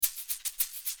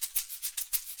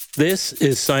This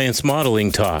is Science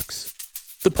Modeling Talks,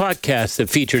 the podcast that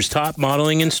features top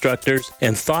modeling instructors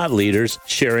and thought leaders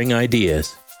sharing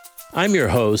ideas. I'm your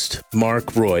host,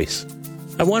 Mark Royce.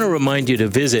 I want to remind you to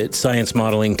visit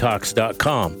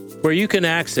ScienceModelingTalks.com, where you can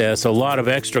access a lot of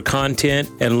extra content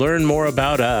and learn more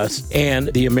about us and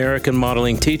the American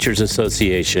Modeling Teachers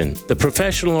Association, the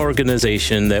professional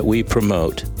organization that we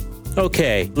promote.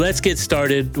 Okay, let's get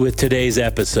started with today's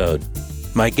episode.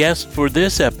 My guest for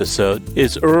this episode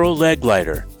is Earl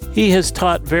Legleiter. He has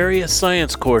taught various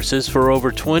science courses for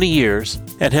over 20 years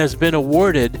and has been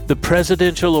awarded the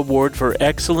Presidential Award for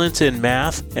Excellence in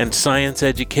Math and Science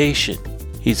Education.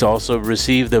 He's also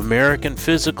received the American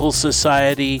Physical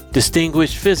Society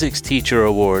Distinguished Physics Teacher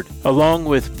Award, along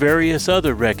with various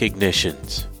other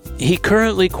recognitions. He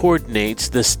currently coordinates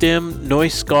the STEM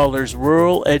Noyce Scholars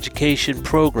Rural Education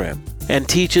Program and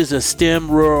teaches a STEM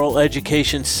Rural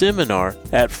Education Seminar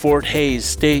at Fort Hays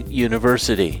State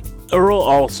University. Earl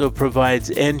also provides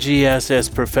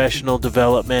NGSS professional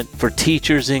development for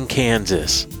teachers in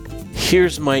Kansas.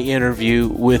 Here's my interview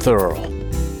with Earl.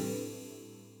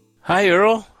 Hi,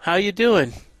 Earl. How you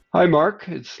doing? Hi, Mark.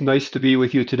 It's nice to be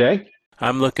with you today.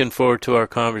 I'm looking forward to our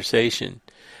conversation.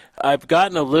 I've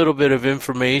gotten a little bit of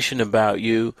information about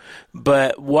you,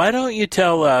 but why don't you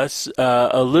tell us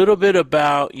a little bit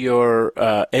about your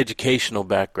educational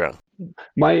background?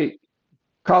 My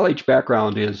college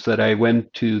background is that I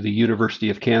went to the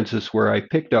University of Kansas, where I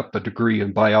picked up a degree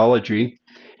in biology.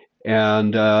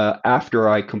 And after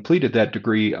I completed that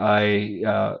degree,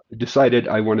 I decided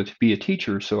I wanted to be a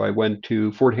teacher. So I went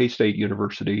to Fort Hays State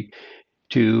University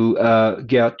to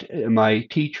get my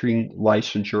teaching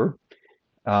licensure.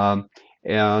 I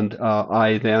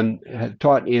then had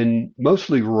taught in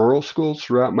mostly rural schools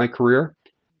throughout my career.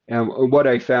 And what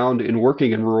I found in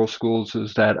working in rural schools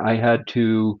is that I had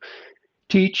to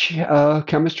teach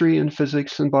chemistry and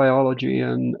physics and biology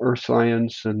and earth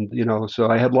science, and so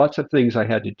I had lots of things I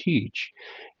had to teach.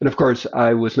 And of course,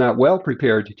 I was not well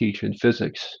prepared to teach in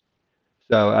physics.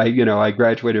 So I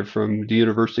graduated from the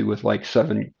university with like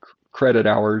 7 credit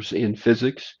hours in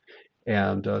physics,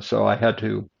 and so I had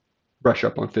to brush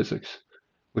up on physics,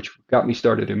 which got me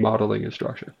started in modeling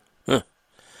instruction. Huh.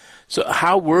 So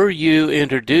how were you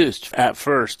introduced at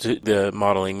first to the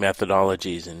modeling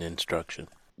methodologies and instruction?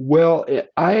 Well,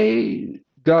 I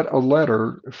got a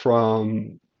letter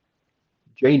from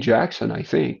Jane Jackson, I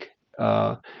think,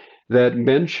 that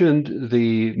mentioned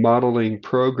the modeling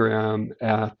program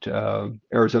at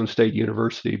Arizona State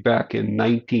University back in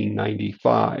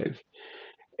 1995.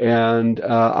 And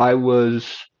I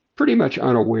was pretty much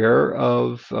unaware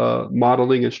of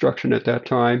modeling instruction at that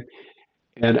time.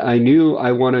 And I knew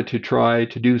I wanted to try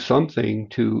to do something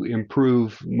to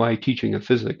improve my teaching of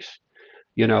physics,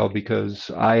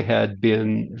 because I had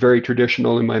been very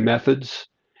traditional in my methods.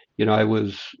 I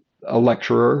was a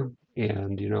lecturer,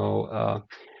 and,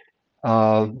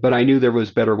 but I knew there was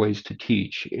better ways to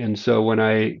teach. And so when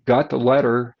I got the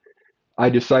letter, I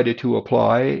decided to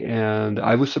apply, and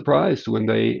I was surprised when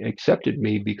they accepted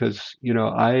me because,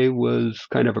 I was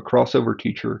kind of a crossover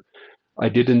teacher. I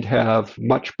didn't have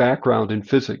much background in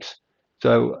physics.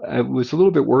 So I was a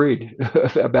little bit worried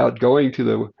about going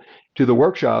to the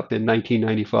workshop in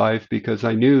 1995 because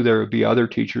I knew there would be other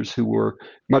teachers who were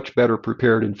much better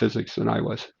prepared in physics than I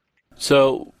was.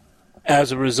 So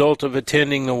as a result of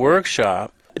attending the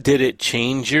workshop, did it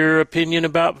change your opinion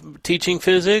about teaching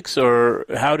physics, or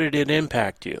how did it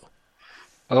impact you?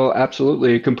 Oh,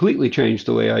 absolutely. It completely changed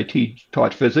the way I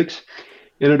taught physics,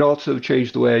 and it also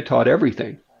changed the way I taught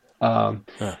everything. I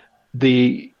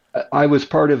was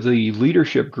part of the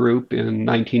leadership group in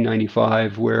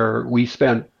 1995 where we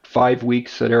spent 5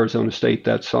 weeks at Arizona State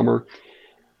that summer,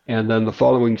 and then the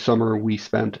following summer we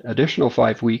spent additional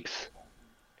 5 weeks,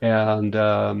 and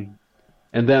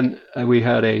then we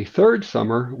had a third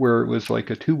summer where it was like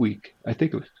a 2-week. I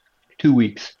think it was 2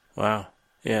 weeks. Wow.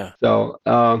 Yeah. So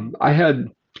I had,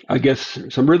 I guess,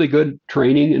 some really good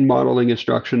training in modeling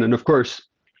instruction. And of course,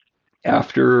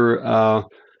 after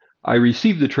I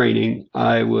received the training,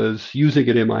 I was using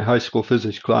it in my high school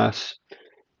physics class,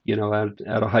 at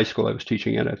a high school I was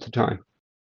teaching at the time.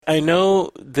 I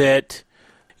know that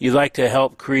you like to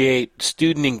help create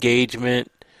student engagement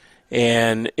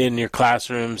and in your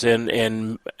classrooms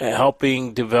and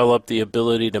helping develop the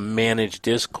ability to manage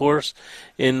discourse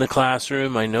in the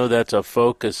classroom. I know that's a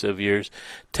focus of yours.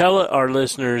 Tell our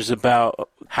listeners about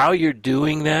how you're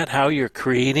doing that, how you're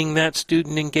creating that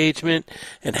student engagement,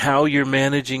 and how you're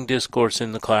managing discourse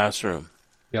in the classroom.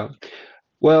 Yeah.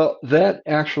 Well, that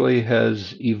actually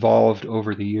has evolved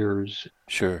over the years.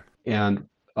 Sure. And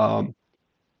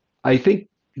I think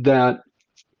that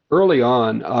early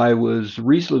on, I was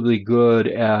reasonably good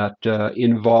at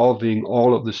involving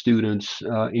all of the students,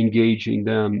 engaging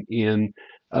them in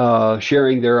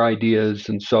sharing their ideas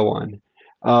and so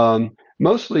on.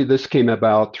 Mostly this came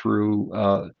about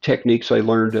through techniques I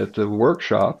learned at the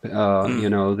workshop,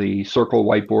 Mm. the circle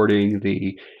whiteboarding,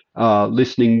 the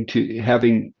listening to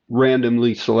having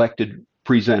randomly selected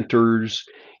presenters.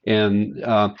 And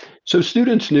so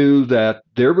students knew that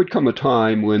there would come a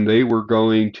time when they were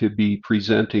going to be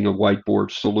presenting a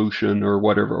whiteboard solution or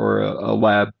whatever, or a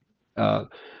lab uh,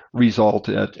 result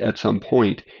at some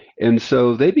point. And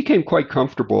so they became quite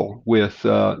comfortable with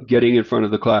getting in front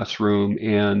of the classroom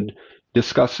and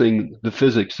discussing the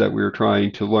physics that we were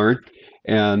trying to learn.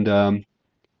 And uh,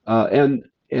 and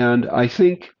and I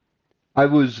think I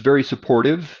was very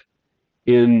supportive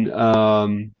in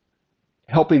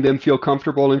helping them feel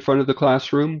comfortable in front of the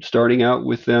classroom, starting out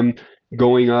with them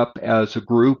going up as a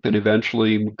group and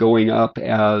eventually going up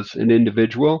as an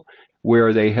individual,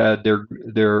 where they had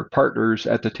their partners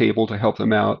at the table to help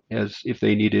them out as if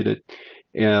they needed it,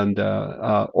 and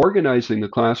organizing the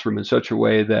classroom in such a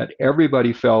way that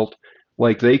everybody felt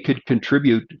like they could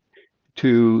contribute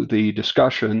to the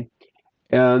discussion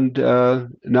and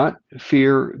not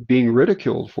fear being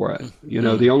ridiculed for it. The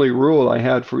Mm. only rule I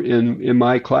had for in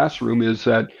my classroom is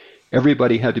that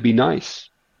everybody had to be nice.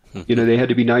 They had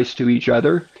to be nice to each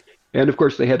other, and of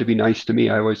course they had to be nice to me.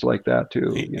 I always liked that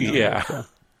too. Yeah. Yeah.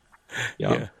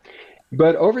 Yeah.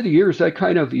 But over the years, that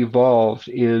kind of evolved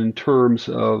in terms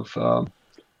of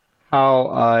how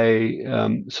I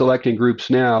am selecting groups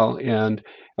now, and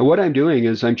what I'm doing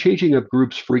is I'm changing up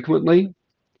groups frequently.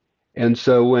 And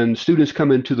so when students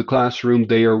come into the classroom,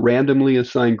 they are randomly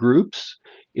assigned groups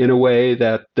in a way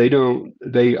that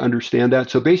they understand that.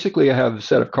 So basically I have a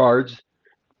set of cards,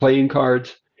 playing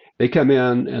cards. They come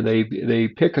in and they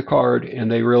pick a card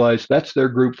and they realize that's their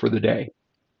group for the day.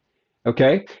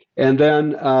 Okay. And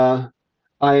then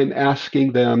I'm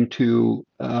asking them to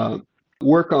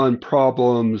work on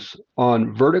problems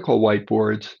on vertical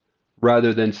whiteboards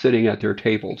rather than sitting at their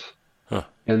tables. Huh.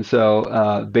 And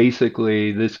so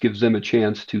basically, this gives them a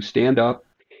chance to stand up.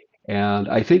 And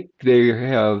I think they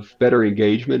have better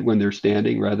engagement when they're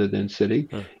standing rather than sitting.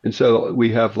 Huh. And so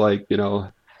we have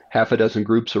half a dozen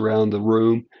groups around the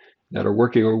room that are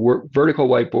working on vertical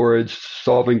whiteboards,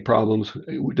 solving problems,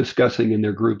 discussing in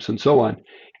their groups, and so on.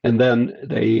 And then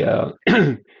they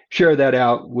share that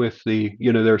out with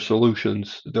their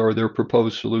solutions or their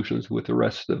proposed solutions with the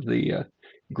rest of the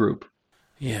group.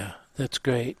 Yeah, that's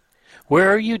great.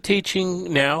 Where are you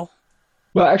teaching now?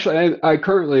 Well, actually, I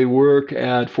currently work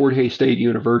at Fort Hays State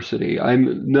University.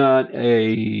 I'm not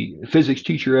a physics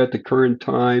teacher at the current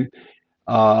time.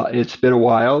 It's been a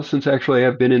while since actually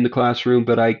I've been in the classroom,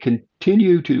 but I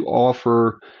continue to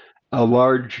offer a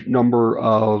large number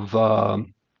of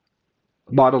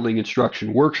modeling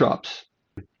instruction workshops.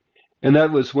 And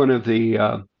that was one of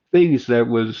the things that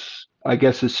was, I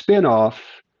guess, a spin-off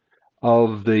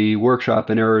of the workshop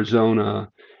in Arizona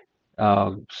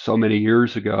so many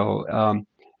years ago.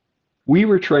 We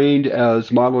were trained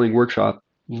as modeling workshop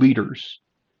leaders,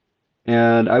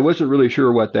 and I wasn't really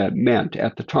sure what that meant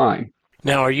at the time.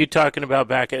 Now, are you talking about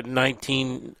back at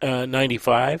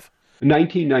 1995?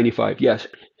 1995, yes.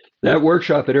 That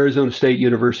workshop at Arizona State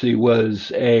University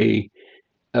was a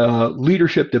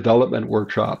leadership development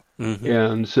workshop. Mm-hmm.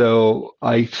 And so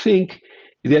I think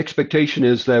the expectation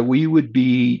is that we would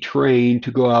be trained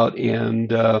to go out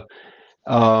and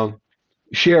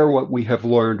share what we have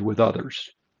learned with others.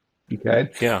 Okay.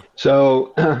 Yeah.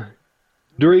 So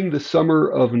during the summer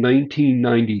of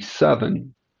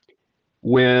 1997,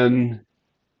 when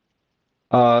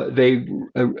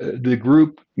the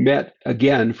group met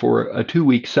again for a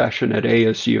 2-week session at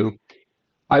ASU,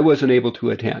 I wasn't able to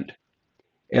attend.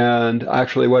 And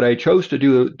actually, what I chose to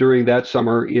do during that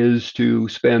summer is to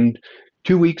spend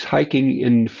 2 weeks hiking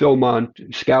in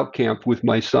Philmont Scout Camp with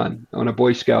my son on a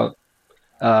Boy Scout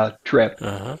trip,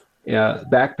 Uh-huh.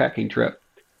 backpacking trip.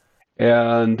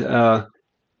 And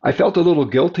I felt a little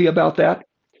guilty about that.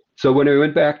 So when I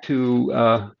went back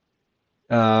to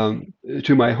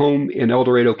my home in El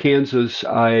Dorado, Kansas,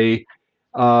 I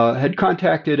had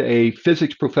contacted a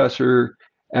physics professor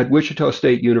at Wichita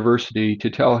State University to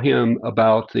tell him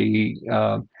about the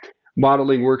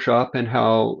modeling workshop and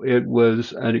how it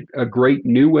was a great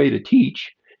new way to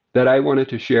teach that I wanted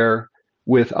to share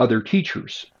with other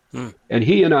teachers. Mm. And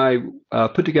he and I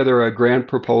put together a grant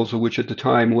proposal, which at the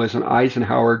time was an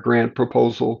Eisenhower grant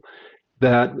proposal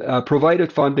that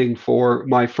provided funding for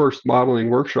my first modeling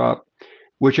workshop,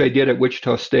 which I did at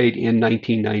Wichita State in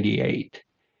 1998.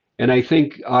 And I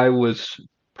think I was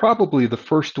probably the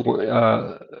first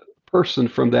person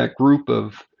from that group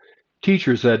of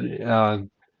teachers that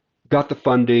got the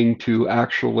funding to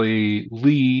actually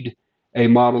lead a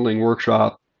modeling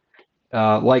workshop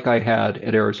like I had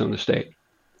at Arizona State. Of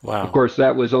Wow. course,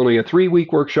 that was only a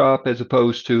 3-week workshop as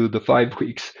opposed to the 5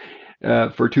 weeks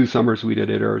for 2 summers we did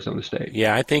at Arizona State.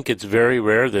 Yeah, I think it's very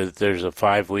rare that there's a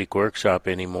 5-week workshop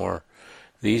anymore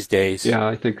these days. Yeah,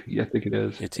 I think it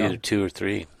is. It's Yeah. either 2 or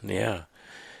 3. Yeah.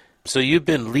 So you've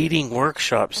been leading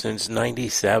workshops since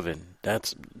 '97.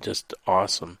 That's just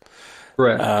awesome.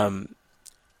 Correct.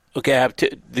 Okay, I have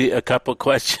a couple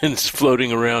questions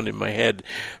floating around in my head.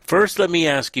 First, let me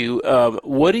ask you,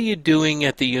 what are you doing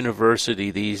at the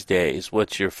university these days?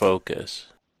 What's your focus?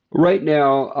 Right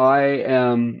now, I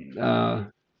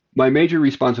am, my major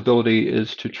responsibility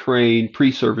is to train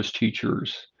pre-service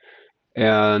teachers.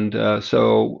 And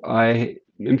so I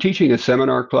am teaching a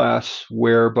seminar class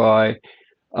whereby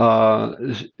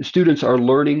students are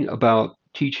learning about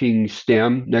teaching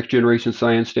STEM, next generation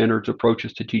science standards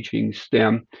approaches to teaching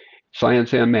STEM,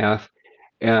 science and math.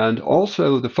 And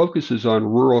also the focus is on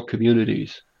rural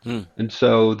communities. And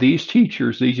so these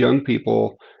teachers, these young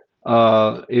people,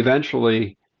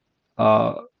 eventually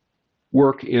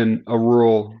work in a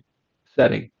rural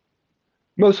setting,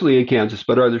 mostly in Kansas,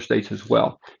 but other states as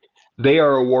well. They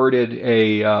are awarded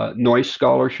a Noyce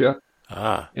scholarship.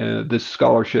 This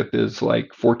scholarship is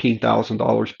like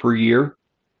 $14,000 per year.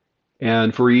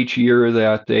 And for each year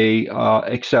that they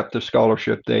accept the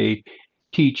scholarship, they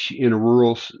teach in a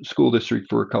rural school district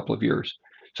for a couple of years.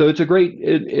 So it's a great,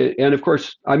 and of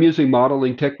course, I'm using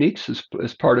modeling techniques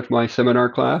as part of my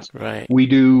seminar class. Right. We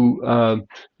do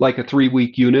like a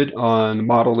 3-week unit on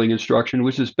modeling instruction,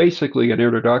 which is basically an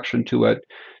introduction to it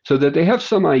so that they have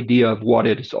some idea of what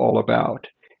it is all about.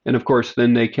 And of course,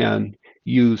 then they can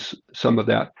use some of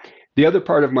that. The other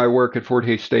part of my work at Fort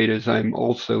Hays State is I'm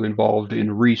also involved in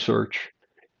research.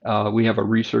 We have a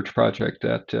research project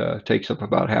that takes up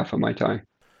about half of my time.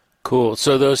 Cool.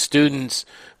 So those students,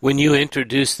 when you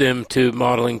introduce them to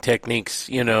modeling techniques,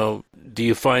 do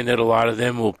you find that a lot of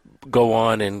them will go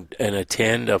on and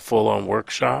attend a full-on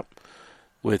workshop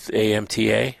with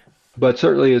AMTA? But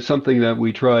certainly it's something that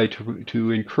we try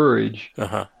to encourage.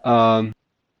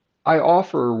 I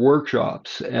offer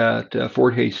workshops at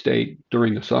Fort Hays State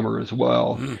during the summer as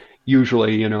well.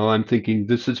 Usually, I'm thinking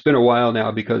it's been a while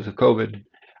now because of COVID.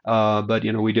 But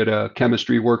we did a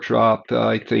chemistry workshop,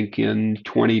 I think in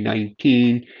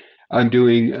 2019. I'm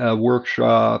doing a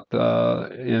workshop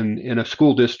in a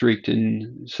school district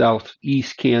in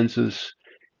southeast Kansas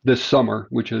this summer,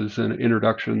 which is an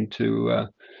introduction to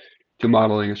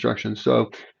modeling instruction.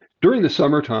 So during the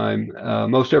summertime,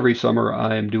 most every summer,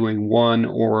 I am doing one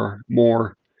or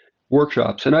more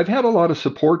workshops, and I've had a lot of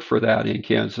support for that in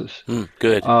Kansas.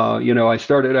 Good. I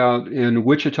started out in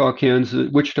Wichita,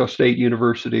 Kansas, Wichita State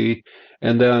University,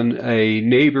 and then a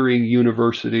neighboring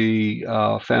university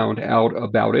found out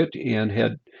about it and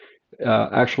had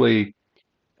actually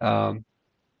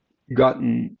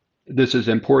gotten. This is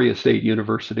Emporia State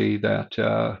University that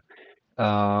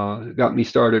got me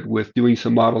started with doing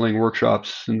some modeling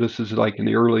workshops, and this is like in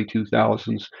the early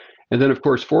 2000s. And then, of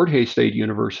course, Fort Hays State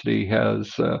University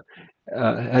has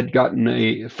had gotten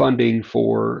a funding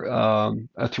for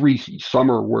a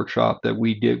 3-summer workshop that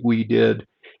we did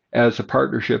as a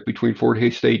partnership between Fort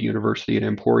Hays State University and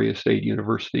Emporia State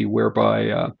University,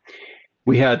 whereby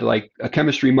we had like a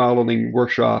chemistry modeling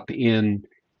workshop in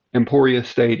Emporia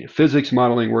State, physics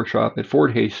modeling workshop at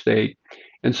Fort Hays State,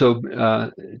 and so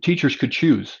teachers could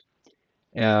choose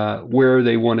where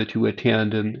they wanted to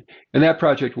attend, and that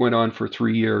project went on for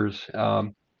 3 years.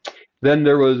 Then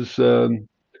there was an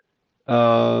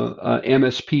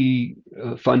MSP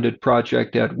funded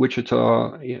project at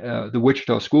Wichita, the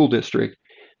Wichita School District.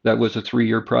 That was a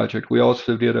 3-year project. We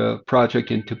also did a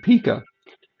project in Topeka.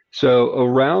 So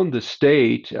around the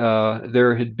state,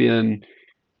 there had been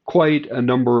quite a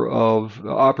number of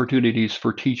opportunities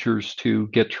for teachers to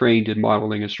get trained in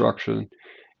modeling instruction,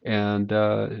 and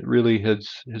really has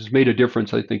made a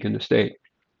difference, I think, in the state.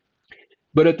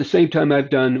 But at the same time, I've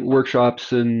done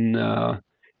workshops in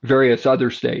various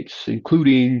other states,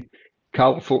 including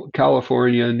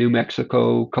California, New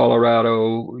Mexico,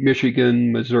 Colorado,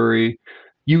 Michigan, Missouri,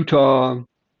 Utah.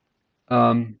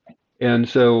 And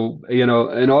so,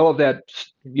 and all of that,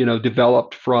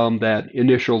 developed from that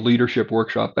initial leadership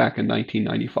workshop back in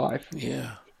 1995.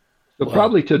 Yeah. So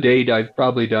probably to date, I've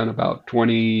probably done about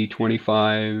 20,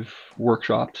 25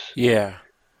 workshops. Yeah.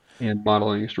 In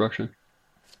modeling instruction.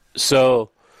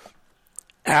 So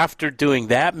after doing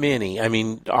that many, I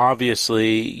mean,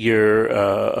 obviously you're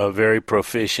a very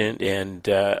proficient and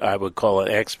I would call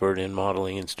it expert in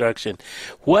modeling instruction.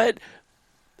 What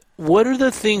are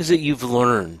the things that you've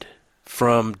learned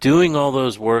from doing all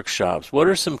those workshops? What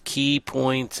are some key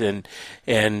points and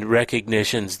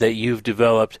recognitions that you've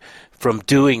developed from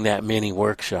doing that many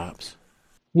workshops?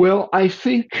 Well, I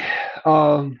think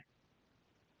for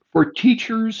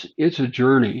teachers, it's a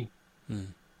journey. Hmm.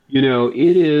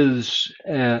 It is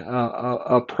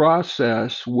a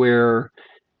process where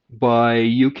by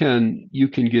you can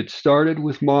get started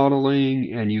with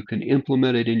modeling and you can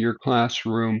implement it in your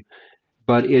classroom,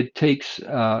 but it takes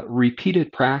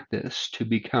repeated practice to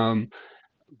become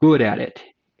good at it.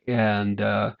 And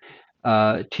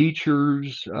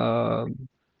teachers, I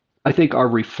think, are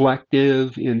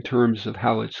reflective in terms of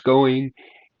how it's going,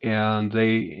 and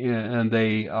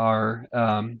they are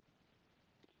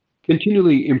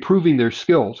continually improving their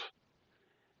skills.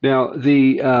 Now,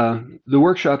 the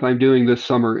workshop I'm doing this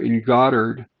summer in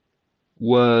Goddard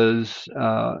was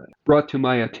brought to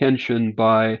my attention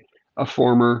by a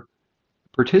former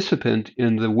participant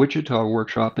in the Wichita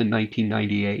workshop in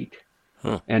 1998.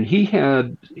 Huh. And he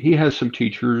has some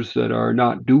teachers that are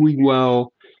not doing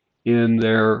well in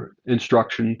their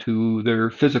instruction to their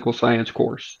physical science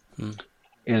course. Hmm.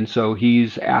 And so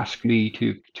he's asked me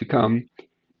to come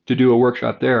to do a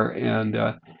workshop there. And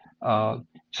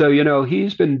so,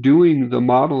 he's been doing the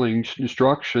modeling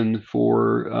instruction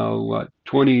for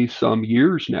 20 some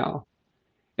years now.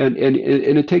 And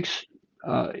it takes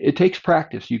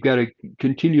practice. You've got to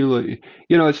continually,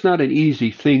 it's not an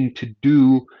easy thing to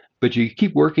do, but you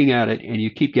keep working at it and you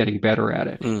keep getting better at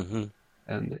it. Mm-hmm.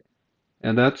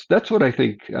 And that's what I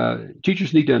think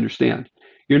teachers need to understand.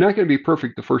 You're not going to be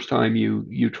perfect the first time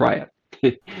you try it.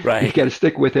 Right. You got to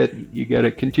stick with it. You got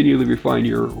to continually refine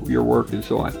your work and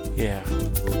so on. Yeah.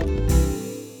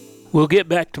 We'll get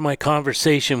back to my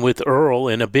conversation with Earl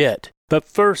in a bit. But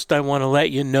first, I want to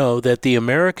let you know that the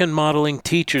American Modeling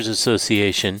Teachers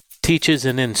Association teaches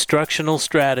an instructional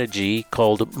strategy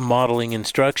called modeling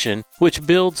instruction, which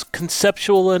builds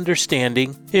conceptual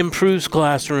understanding, improves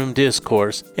classroom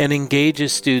discourse, and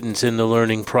engages students in the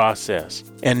learning process.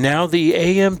 And now the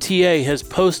AMTA has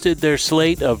posted their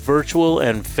slate of virtual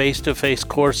and face-to-face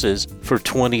courses for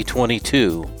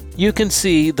 2022. You can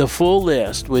see the full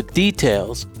list with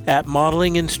details at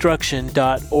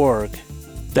modelinginstruction.org.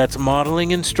 That's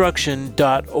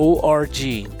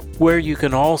modelinginstruction.org, where you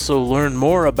can also learn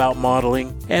more about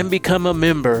modeling and become a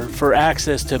member for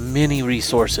access to many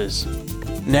resources.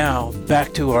 Now,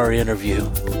 back to our interview.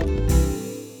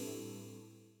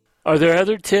 Are there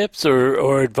other tips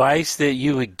or advice that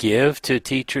you would give to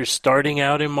teachers starting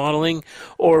out in modeling,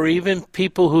 or even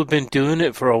people who've been doing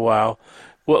it for a while?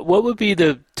 What would be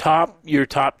your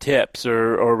top tips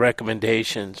or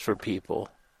recommendations for people?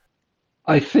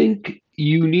 I think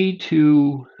you need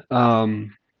to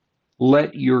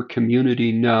let your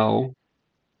community know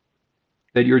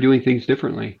that you're doing things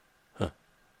differently. Huh.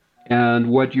 And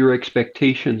what your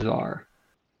expectations are.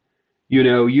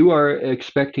 You are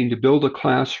expecting to build a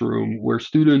classroom where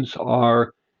students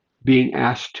are being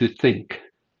asked to think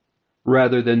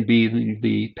rather than being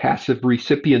the passive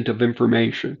recipient of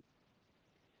information.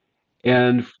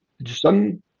 And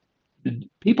some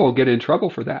people get in trouble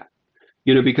for that,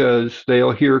 because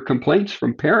they'll hear complaints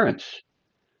from parents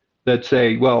that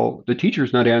say, well, the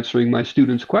teacher's not answering my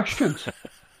students' questions,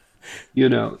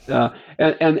 and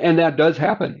that does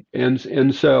happen.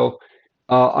 And so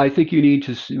I think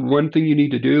one thing you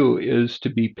need to do is to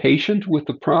be patient with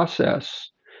the process.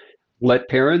 Let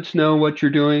parents know what you're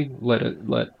doing,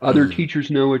 let other teachers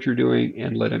know what you're doing,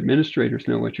 and let administrators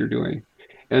know what you're doing.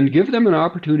 And give them an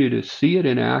opportunity to see it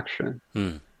in action.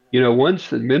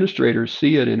 Once administrators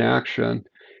see it in action,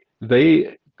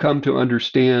 they come to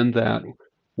understand that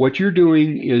what you're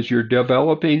doing is you're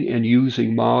developing and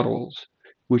using models,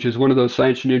 which is one of those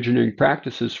science and engineering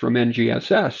practices from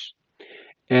NGSS.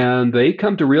 And they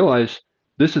come to realize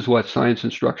this is what science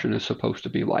instruction is supposed to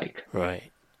be like. Right.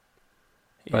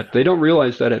 Yeah. But they don't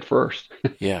realize that at first.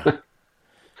 Yeah.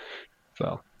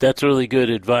 So that's really good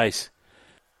advice.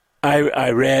 I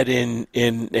read in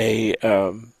a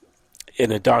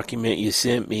document you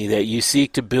sent me that you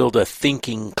seek to build a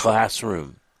thinking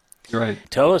classroom. Right.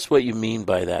 Tell us what you mean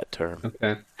by that term.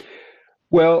 Okay.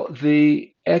 Well,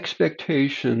 the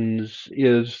expectations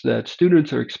is that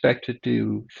students are expected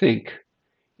to think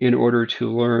in order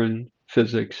to learn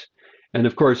physics. And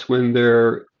of course, when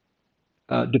they're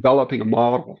developing a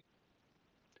model,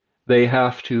 they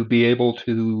have to be able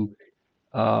to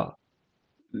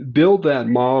build that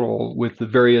model with the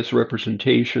various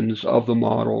representations of the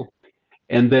model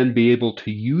and then be able to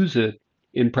use it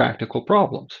in practical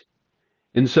problems.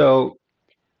 And so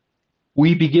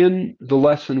we begin the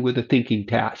lesson with a thinking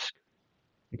task.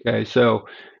 Okay, so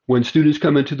when students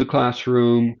come into the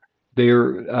classroom,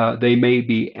 they may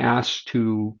be asked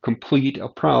to complete a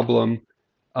problem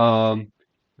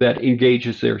that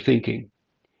engages their thinking.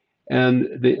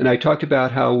 And I talked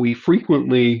about how we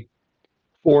frequently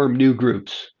form new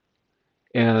groups.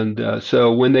 And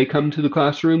so when they come to the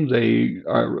classroom, they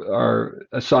are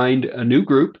assigned a new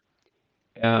group,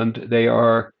 and they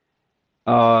are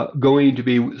going to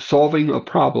be solving a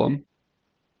problem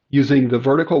using the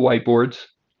vertical whiteboards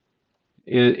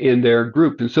in their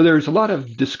group. And so there's a lot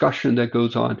of discussion that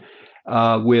goes on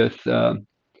with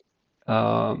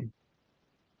um,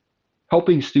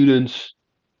 helping students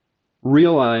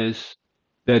realize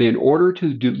that in order to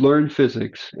learn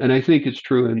physics, and I think it's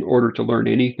true in order to learn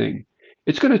anything,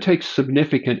 it's going to take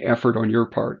significant effort on your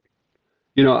part.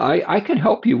 I can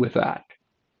help you with that,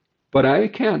 but I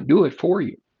can't do it for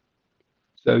you.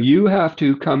 So you have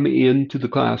to come into the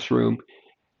classroom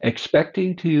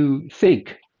expecting to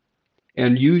think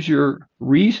and use your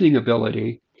reasoning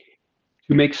ability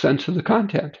to make sense of the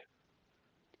content.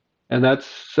 And that's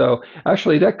so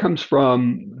actually that comes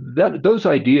from that those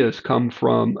ideas come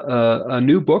from a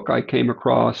new book I came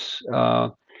across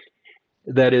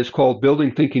that is called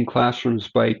Building Thinking Classrooms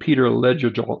by Peter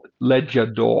Ledjadol.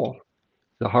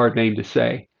 It's a hard name to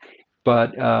say.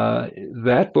 But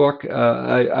that book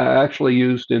I actually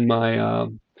used in my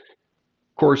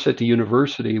course at the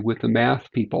university with the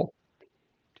math people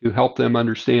to help them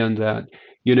understand that,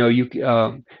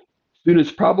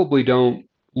 students probably don't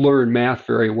learn math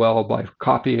very well by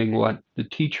copying what the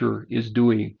teacher is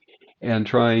doing and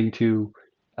trying to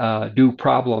do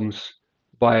problems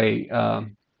by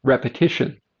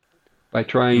repetition, by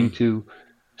trying to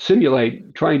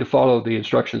simulate, trying to follow the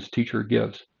instructions the teacher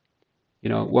gives.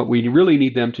 What we really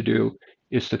need them to do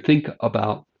is to think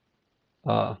about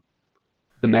the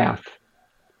math,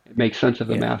 make sense of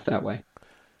the math that way.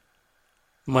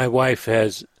 My wife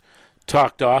has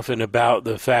talked often about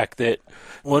the fact that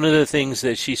one of the things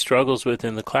that she struggles with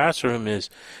in the classroom is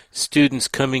students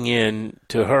coming in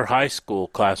to her high school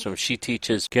classroom. She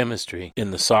teaches chemistry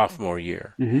in the sophomore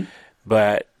year. Mm-hmm.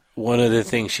 But one of the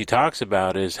things she talks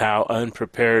about is how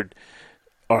unprepared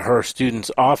her students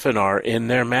often are in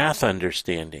their math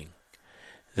understanding,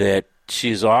 that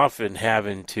she's often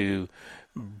having to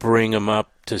bring them up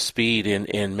to speed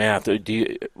in math.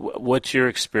 What's your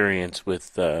experience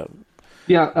with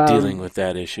dealing with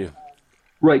that issue?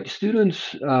 Right.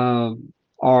 Students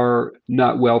are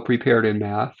not well prepared in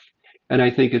math, and I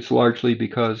think it's largely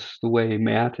because the way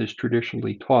math is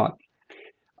traditionally taught.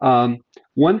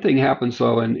 One thing happens,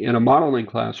 though, in a modeling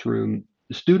classroom,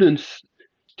 students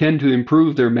tend to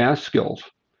improve their math skills.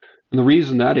 And the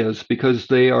reason that is because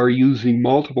they are using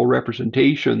multiple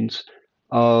representations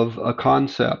of a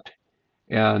concept.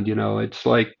 And, it's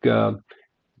like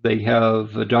they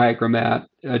have a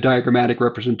diagrammatic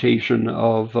representation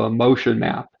of a motion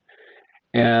map,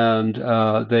 and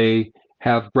they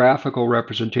have graphical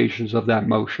representations of that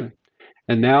motion.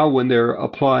 And now when they're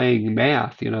applying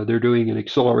math, they're doing an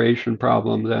acceleration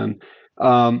problem, then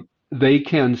they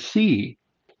can see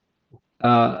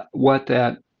what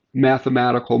that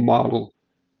mathematical model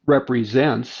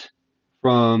represents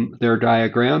from their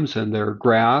diagrams and their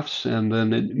graphs, and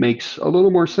then it makes a little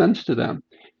more sense to them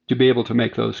to be able to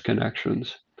make those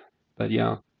connections. But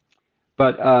yeah.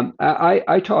 But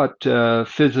I taught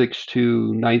physics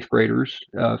to ninth graders,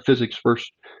 physics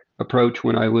first approach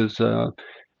when I was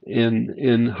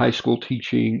in high school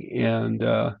teaching. And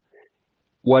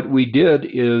what we did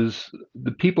is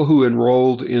the people who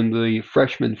enrolled in the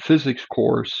freshman physics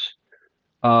course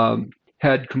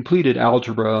had completed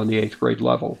algebra on the eighth grade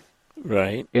level.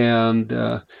 Right. And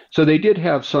so they did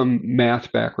have some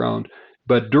math background,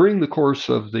 but during the course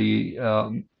of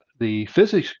the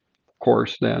physics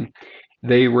course, then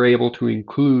they were able to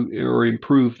include or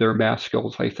improve their math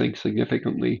skills, I think,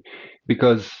 significantly,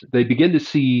 because they begin to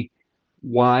see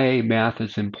why math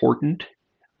is important,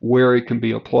 where it can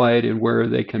be applied, and where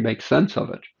they can make sense of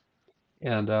it.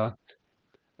 And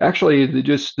actually,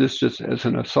 this just as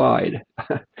an aside,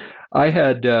 I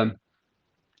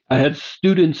had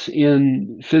students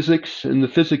in physics, in the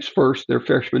physics first, their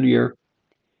freshman year,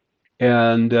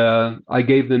 and I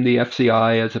gave them the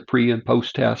FCI as a pre and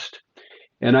post test,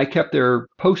 and I kept their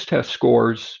post test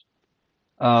scores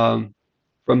from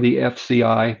the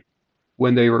FCI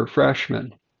when they were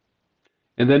freshmen.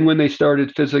 And then when they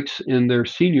started physics in their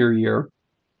senior year,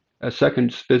 a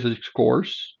second physics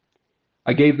course,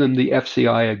 I gave them the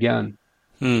FCI again.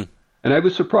 And I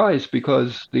was surprised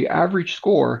because the average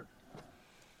score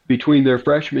between their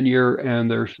freshman year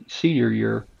and their senior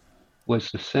year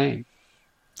was the same.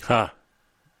 Huh.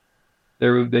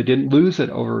 They didn't lose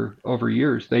it over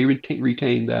years. They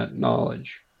retained that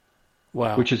knowledge.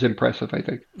 Wow. which is impressive, I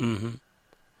think. Mm-hmm.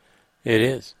 It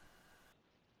is.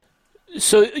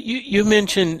 So you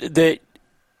mentioned that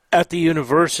at the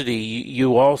university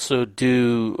you also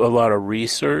do a lot of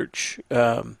research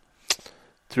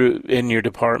through in your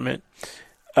department,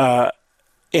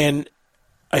 and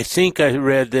I think I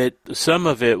read that some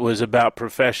of it was about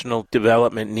professional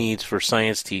development needs for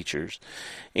science teachers,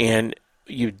 and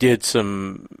you did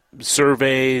some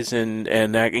surveys and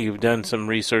that you've done some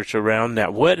research around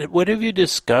that. What have you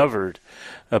discovered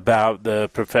about the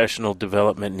professional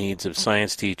development needs of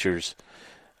science teachers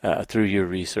through your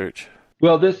research?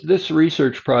 Well, this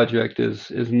research project is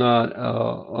not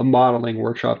a modeling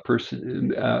workshop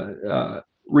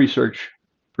research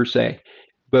per se,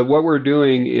 but what we're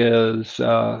doing is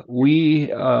we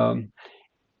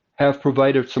have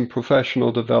provided some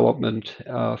professional development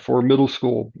for middle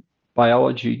school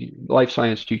biology, life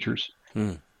science teachers,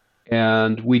 Hmm.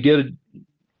 and we did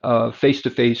a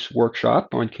face-to-face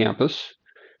workshop on campus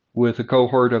with a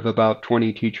cohort of about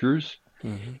 20 teachers.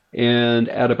 Mm-hmm. And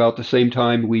at about the same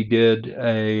time, we did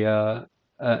an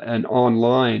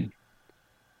online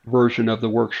version of the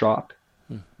workshop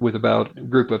with about a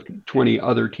group of 20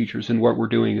 other teachers. And what we're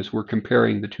doing is we're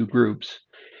comparing the two groups.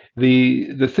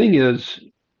 The thing is,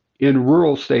 in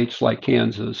rural states like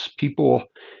Kansas, people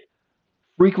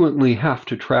frequently have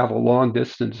to travel long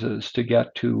distances to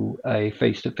get to a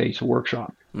face-to-face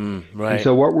workshop. And Right.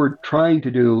 so what we're trying to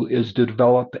do is to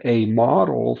develop a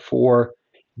model for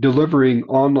delivering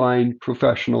online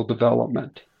professional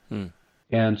development. Hmm.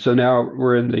 And so now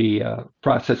we're in the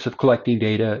process of collecting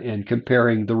data and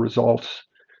comparing the results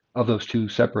of those two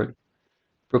separate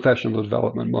professional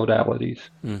development modalities.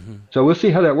 Mm-hmm. So we'll see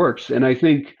how that works. And I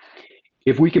think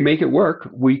if we can make it work,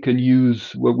 we can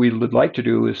use what we would like to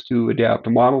do is to adapt a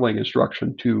modeling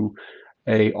instruction to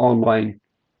a online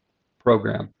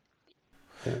program.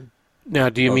 And Now,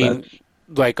 do you so mean that's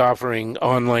like offering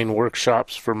online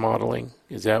workshops for modeling?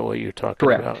 Is that what you're talking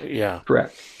correct. about? Yeah.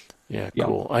 Correct. Yeah, Yeah.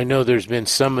 cool. I know there's been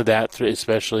some of that,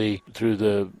 especially through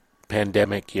the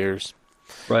pandemic years.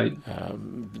 Right.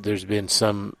 There's been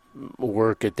some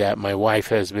work at that. My wife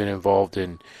has been involved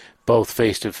in both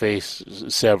face-to-face,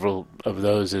 several of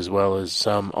those, as well as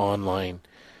some online.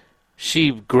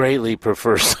 She greatly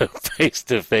prefers the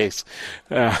face-to-face.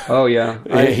 Oh yeah.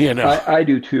 You know. I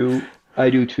do too. I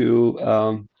do too.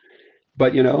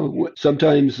 But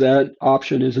sometimes that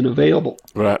option isn't available.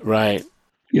 Right, right.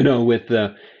 With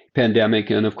the pandemic,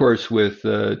 and of course with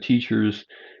teachers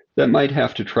that might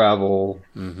have to travel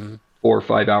Mm-hmm. 4 or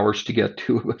 5 hours to get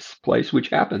to a place, which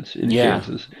happens in Yeah,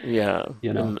 Kansas. yeah,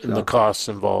 and the So costs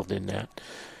involved in that.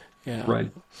 Yeah. right.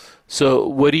 So,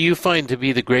 what do you find to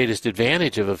be the greatest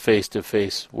advantage of a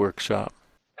face-to-face workshop?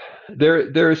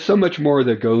 There is so much more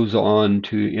that goes on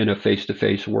in a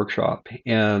face-to-face workshop,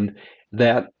 and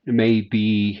that may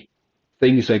be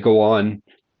things that go on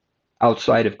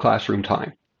outside of classroom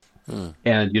time. Hmm.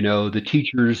 And the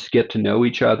teachers get to know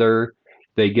each other.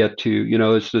 They get to,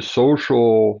 it's the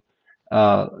social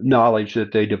knowledge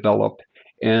that they develop,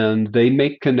 and they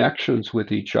make connections with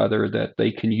each other that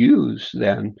they can use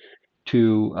then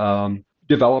to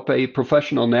develop a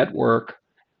professional network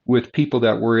with people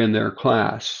that were in their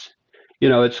class.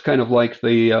 It's kind of like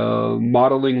the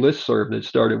modeling listserv that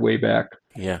started way back,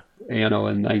 Yeah. in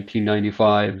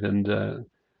 1995, and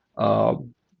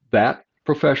that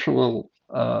professional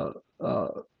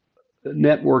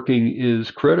networking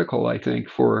is critical, I think,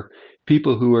 for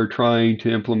people who are trying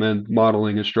to implement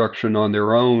modeling instruction on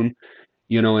their own,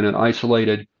 in an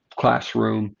isolated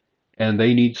classroom, and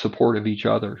they need support of each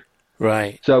other.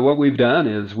 Right. So what we've done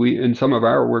is in some of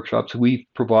our workshops, we've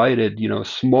provided,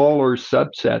 smaller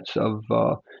subsets of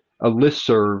a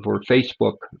listserv or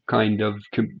Facebook kind of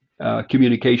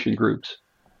communication groups,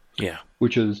 Yeah.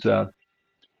 which is,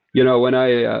 when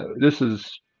this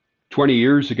is 20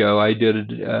 years ago, I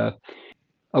did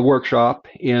a workshop,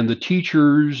 and the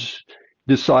teachers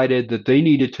decided that they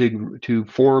needed to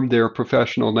form their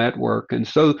professional network, and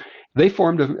so they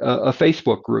formed a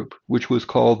Facebook group, which was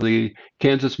called the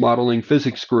Kansas Modeling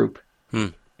Physics Group, Hmm.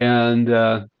 and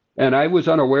I was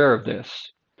unaware of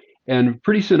this. And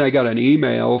pretty soon I got an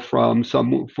email from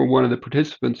one of the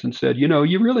participants and said,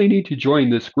 you really need to join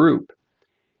this group.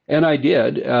 And I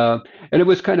did, and it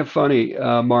was kind of funny,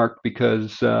 Mark,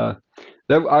 because I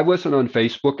wasn't on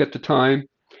Facebook at the time.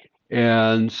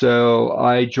 And so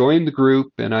I joined the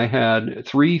group, and I had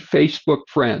 3 Facebook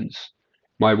friends,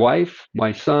 my wife,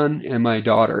 my son, and my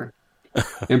daughter.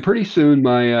 And pretty soon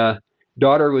my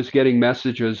daughter was getting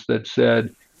messages that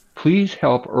said, please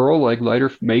help Earl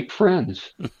Leglighter make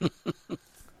friends.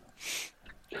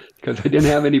 Because I didn't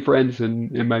have any friends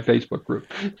in my Facebook group.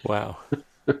 Wow.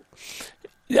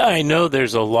 Yeah, I know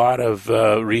there's a lot of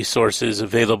resources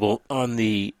available on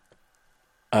the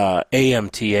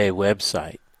AMTA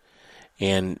website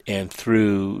and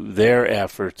through their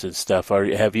efforts and stuff.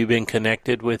 Have you been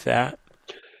connected with that?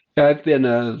 I've been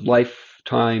a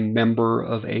lifetime member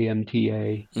of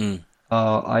AMTA.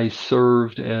 I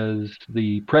served as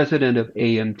the president of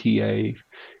AMTA,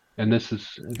 and this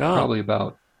is probably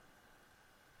about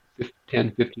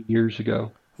 10, 15 years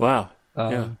ago. Wow.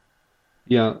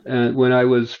 Yeah, and when I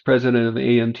was president of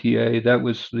AMTA, that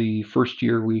was the first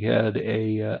year we had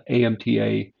a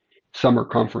AMTA summer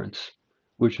conference,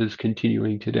 which is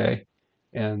continuing today.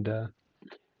 And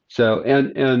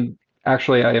and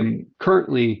actually, I am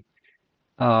currently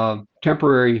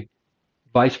temporary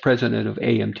vice president of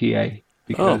AMTA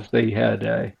because they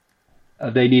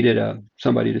needed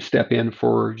somebody to step in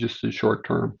for just a short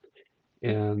term,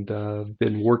 and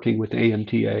been working with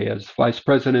AMTA as vice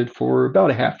president for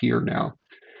about a half year now.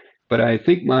 But I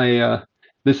think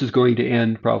this is going to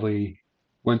end probably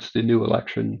once the new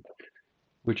election,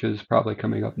 which is probably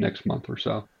coming up next month or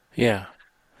so. Yeah.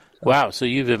 Wow. So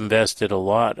you've invested a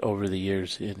lot over the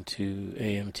years into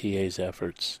AMTA's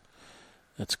efforts.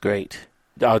 That's great.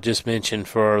 I'll just mention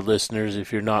for our listeners,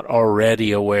 if you're not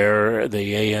already aware,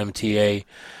 the AMTA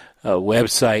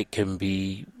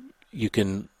website you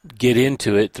can get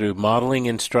into it through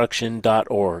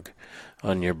modelinginstruction.org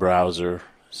on your browser.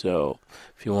 So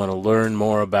if you want to learn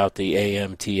more about the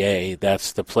AMTA,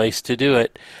 that's the place to do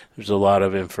it. There's a lot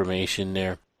of information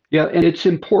there. Yeah, and it's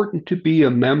important to be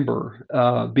a member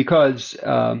because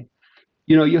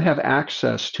you have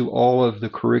access to all of the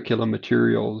curriculum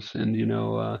materials, and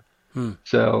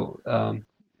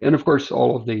and of course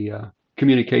all of the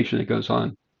communication that goes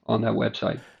on that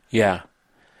website. Yeah,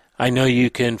 I know you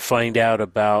can find out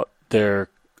about their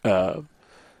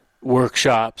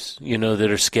workshops,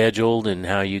 that are scheduled, and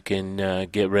how you can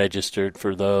get registered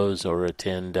for those, or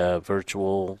attend a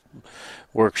virtual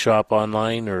workshop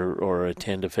online, or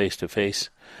attend a face-to-face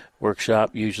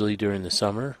workshop, usually during the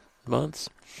summer months.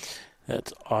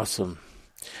 That's awesome.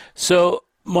 So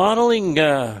modeling,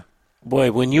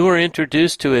 when you were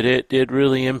introduced to it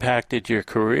really impacted your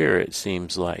career, it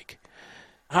seems like.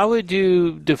 How would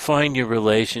you define your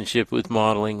relationship with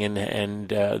modeling and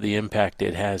the impact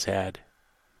it has had?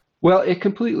 Well, it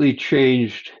completely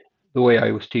changed the way I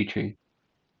was teaching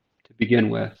to begin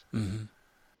with. Mm-hmm.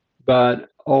 But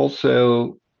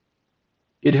also,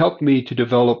 it helped me to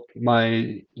develop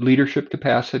my leadership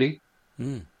capacity.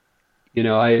 Mm.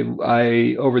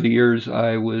 I over the years,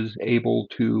 I was able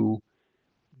to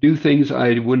do things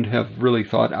I wouldn't have really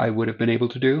thought I would have been able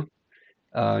to do,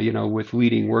 with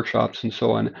leading workshops and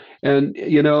so on. And,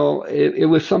 it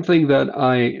was something that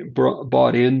I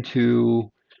bought into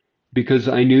because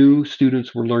I knew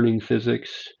students were learning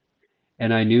physics,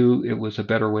 and I knew it was a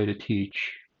better way to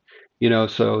teach.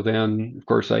 So then, of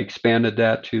course, I expanded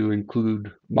that to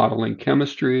include modeling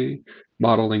chemistry,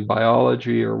 modeling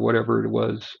biology, or whatever it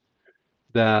was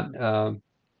that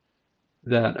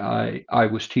I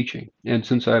was teaching. And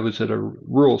since I was at a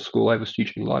rural school, I was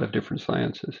teaching a lot of different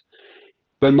sciences.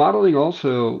 But modeling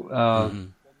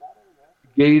also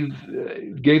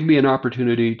gave me an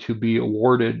opportunity to be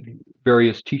awarded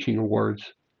various teaching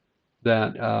awards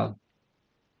that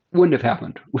wouldn't have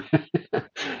happened.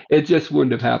 It just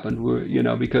wouldn't have happened,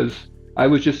 because I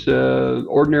was just an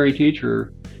ordinary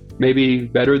teacher, maybe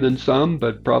better than some,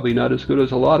 but probably not as good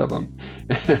as a lot of them.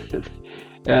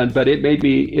 But it made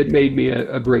me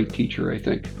a great teacher, I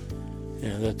think.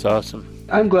 Yeah, that's awesome.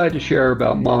 I'm glad to share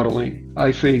about modeling.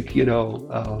 I think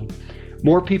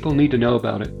more people need to know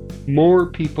about it.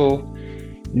 More people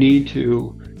need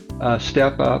to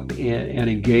step up and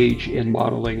engage in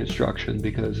modeling instruction,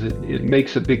 because it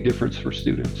makes a big difference for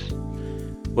students.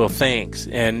 Well, thanks.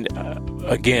 And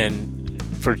again,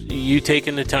 for you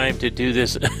taking the time to do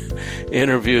this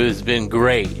interview has been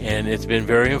great, and it's been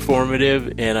very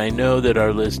informative, and I know that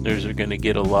our listeners are going to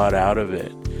get a lot out of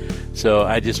it. So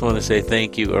I just want to say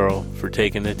thank you, Earl, for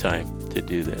taking the time to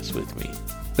do this with me.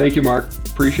 Thank you, Mark.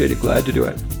 Appreciate it. Glad to do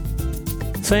it.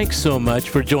 Thanks so much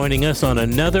for joining us on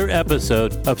another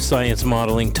episode of Science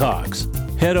Modeling Talks.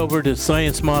 Head over to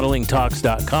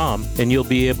sciencemodelingtalks.com and you'll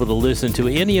be able to listen to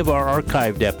any of our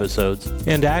archived episodes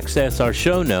and access our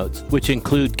show notes, which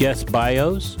include guest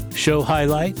bios, show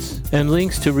highlights, and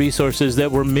links to resources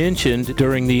that were mentioned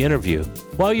during the interview.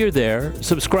 While you're there,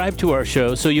 subscribe to our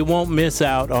show so you won't miss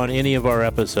out on any of our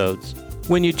episodes.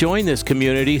 When you join this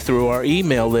community through our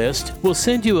email list, we'll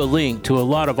send you a link to a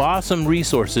lot of awesome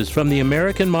resources from the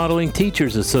American Modeling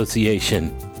Teachers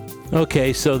Association.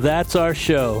 Okay, so that's our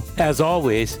show. As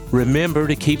always, remember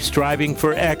to keep striving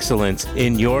for excellence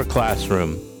in your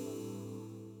classroom.